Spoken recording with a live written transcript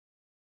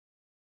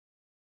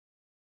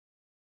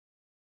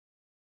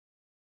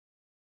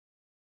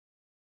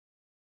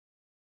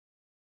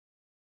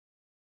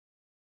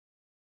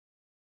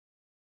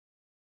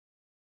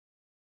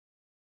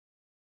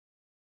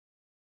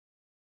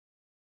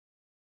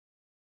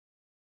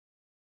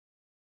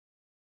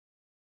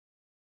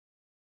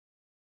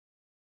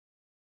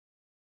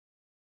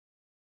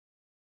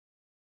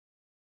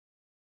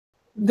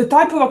the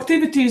type of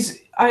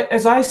activities,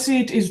 as I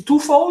see it, is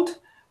twofold.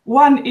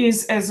 One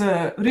is as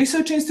a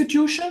research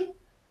institution,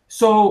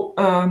 so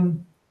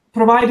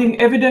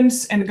providing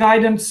evidence and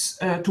guidance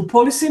to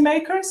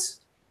policymakers.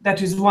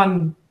 That is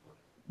one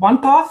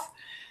path.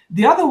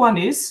 The other one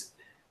is,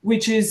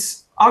 which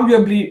is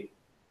arguably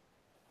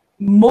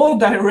more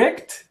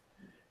direct,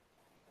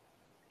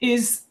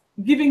 is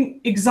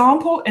giving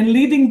example and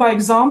leading by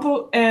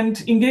example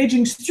and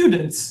engaging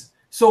students.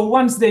 So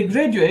once they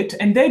graduate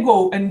and they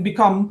go and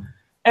become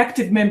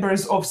active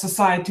members of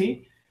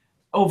society,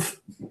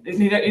 of,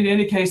 in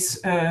any case,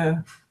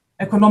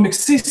 economic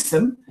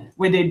system,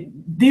 where they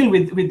deal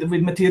with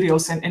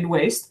materials and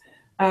waste,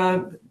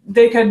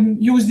 they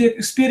can use the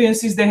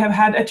experiences they have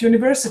had at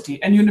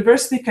university. And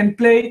university can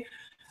play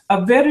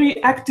a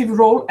very active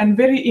role and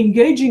very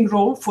engaging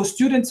role for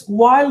students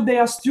while they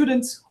are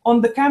students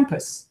on the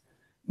campus.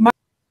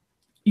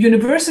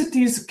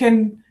 Universities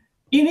can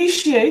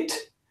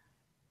initiate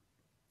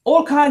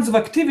all kinds of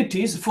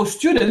activities for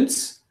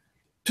students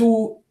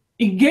to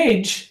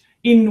engage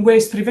in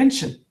waste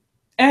prevention,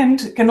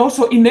 and can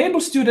also enable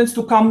students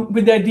to come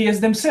with ideas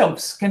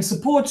themselves, can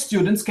support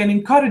students, can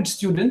encourage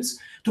students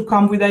to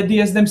come with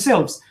ideas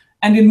themselves.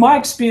 And in my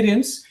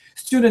experience,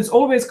 students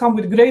always come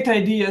with great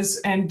ideas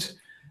and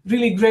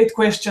really great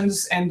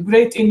questions and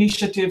great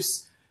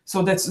initiatives.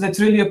 So that's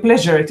really a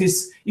pleasure. It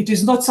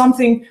is not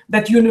something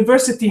that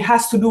university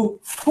has to do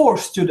for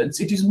students.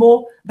 It is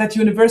more that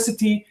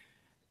university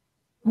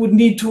would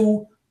need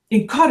to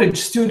encourage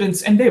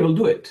students, and they will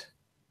do it.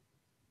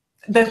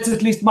 That's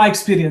at least my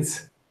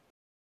experience.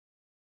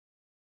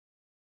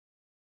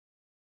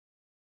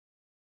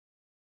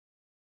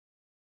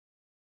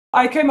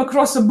 I came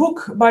across a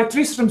book by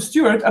Tristram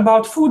Stewart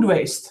about food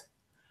waste.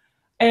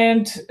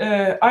 And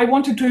I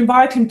wanted to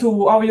invite him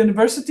to our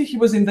university. He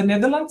was in the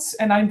Netherlands,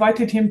 and I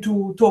invited him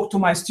to talk to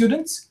my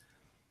students.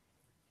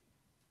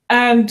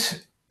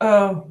 And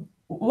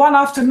one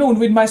afternoon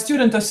with my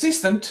student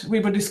assistant, we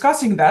were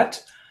discussing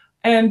that.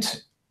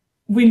 And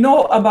we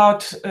know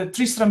about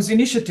Tristram's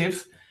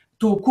initiative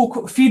to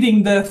cook,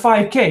 feeding the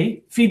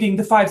 5K, feeding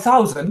the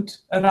 5,000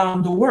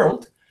 around the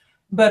world.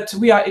 But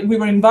we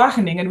were in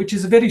Wageningen, which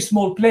is a very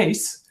small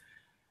place.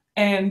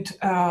 And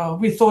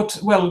we thought,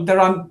 well,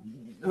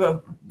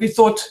 we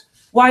thought,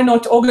 why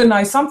not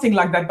organize something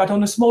like that, but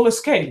on a smaller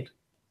scale?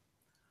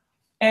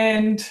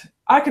 And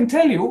I can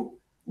tell you,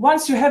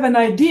 once you have an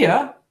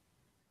idea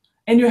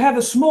and you have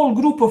a small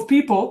group of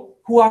people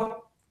who are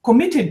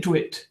committed to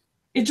it,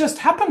 it just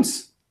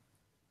happens.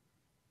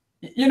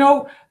 You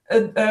know,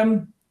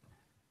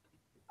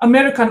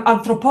 American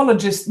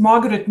anthropologist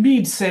Margaret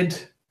Mead said,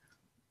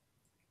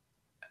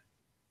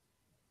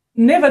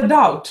 never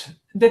doubt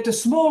that a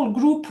small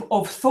group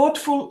of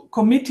thoughtful,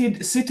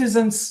 committed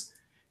citizens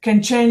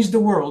can change the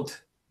world.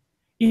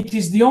 It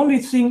is the only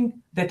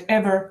thing that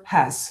ever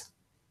has.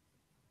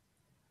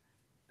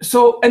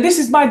 So, and this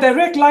is my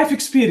direct life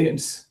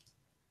experience.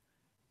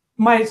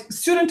 My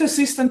student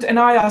assistant and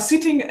I are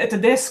sitting at a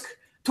desk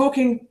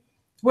talking,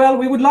 well,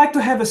 we would like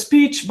to have a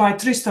speech by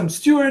Tristram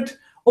Stewart,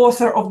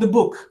 author of the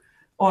book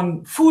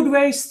on food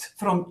waste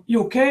from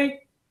UK.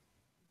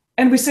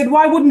 And we said,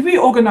 why wouldn't we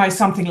organize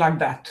something like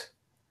that?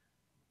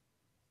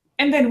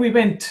 And then we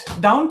went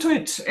down to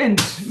it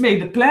and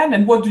made a plan.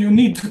 And what do you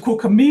need to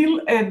cook a meal?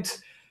 And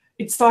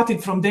it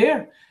started from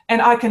there.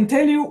 And I can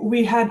tell you,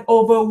 we had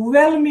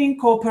overwhelming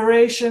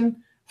cooperation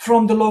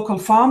from the local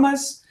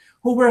farmers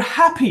who were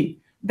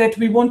happy that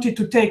we wanted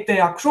to take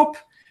their crop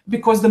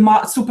because the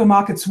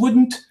supermarkets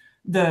wouldn't.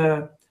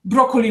 The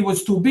broccoli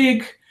was too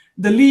big.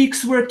 The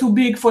leeks were too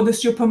big for the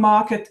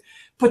supermarket.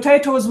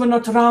 Potatoes were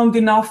not round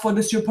enough for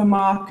the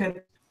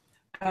supermarket.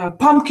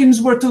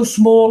 Pumpkins were too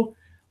small,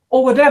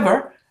 or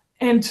whatever.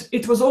 And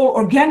it was all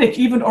organic,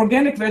 even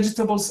organic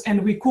vegetables,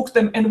 and we cooked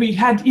them, and we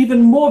had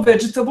even more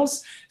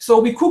vegetables. So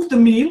we cooked the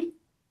meal,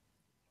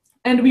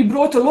 and we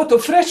brought a lot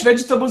of fresh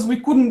vegetables.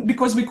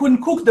 Because we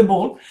couldn't cook them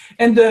all.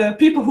 And the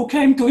people who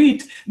came to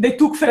eat, they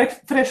took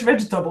fresh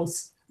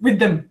vegetables with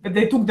them, but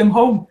they took them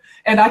home.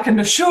 And I can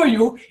assure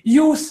you,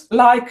 youth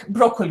like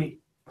broccoli.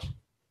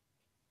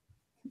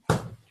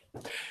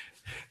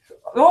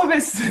 I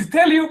always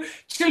tell you,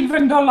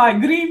 children don't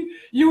like green,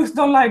 youth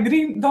don't like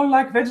green, don't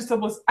like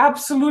vegetables.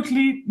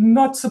 Absolutely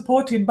not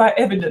supported by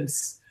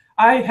evidence.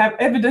 I have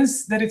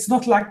evidence that it's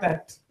not like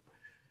that.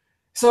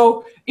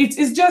 So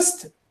it's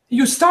just,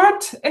 you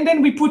start, and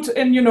then we put,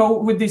 and you know,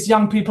 with these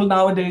young people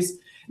nowadays,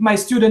 my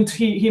student,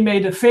 he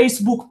made a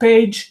Facebook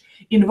page,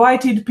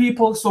 invited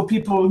people, so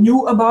people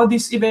knew about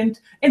this event,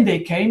 and they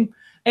came.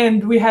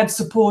 And we had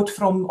support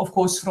from, of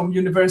course, from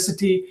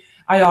university.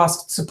 I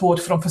asked support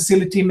from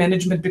facility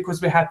management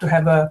because we had to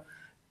have a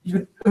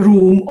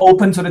room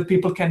open so that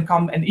people can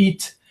come and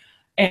eat.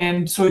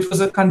 And so it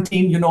was a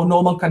canteen, you know,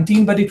 normal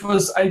canteen, but it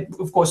was,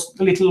 of course,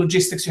 the little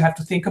logistics you have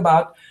to think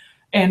about.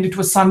 And it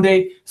was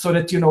Sunday, so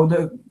that, you know,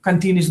 the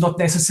canteen is not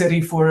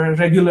necessary for a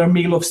regular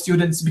meal of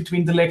students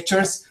between the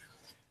lectures.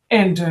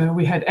 And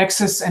we had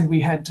access, and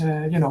we had,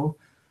 you know,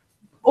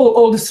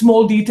 all the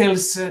small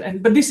details,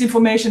 but this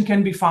information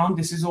can be found.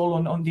 This is all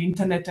on the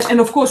internet. And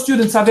of course,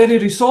 students are very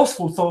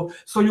resourceful.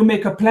 So you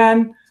make a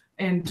plan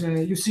and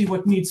you see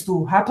what needs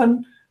to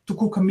happen to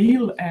cook a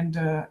meal, and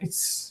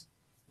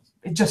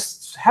it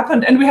just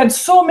happened. And we had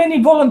so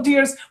many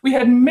volunteers. We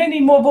had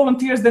many more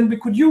volunteers than we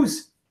could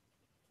use.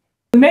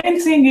 The main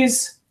thing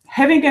is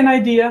having an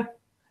idea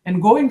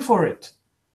and going for it.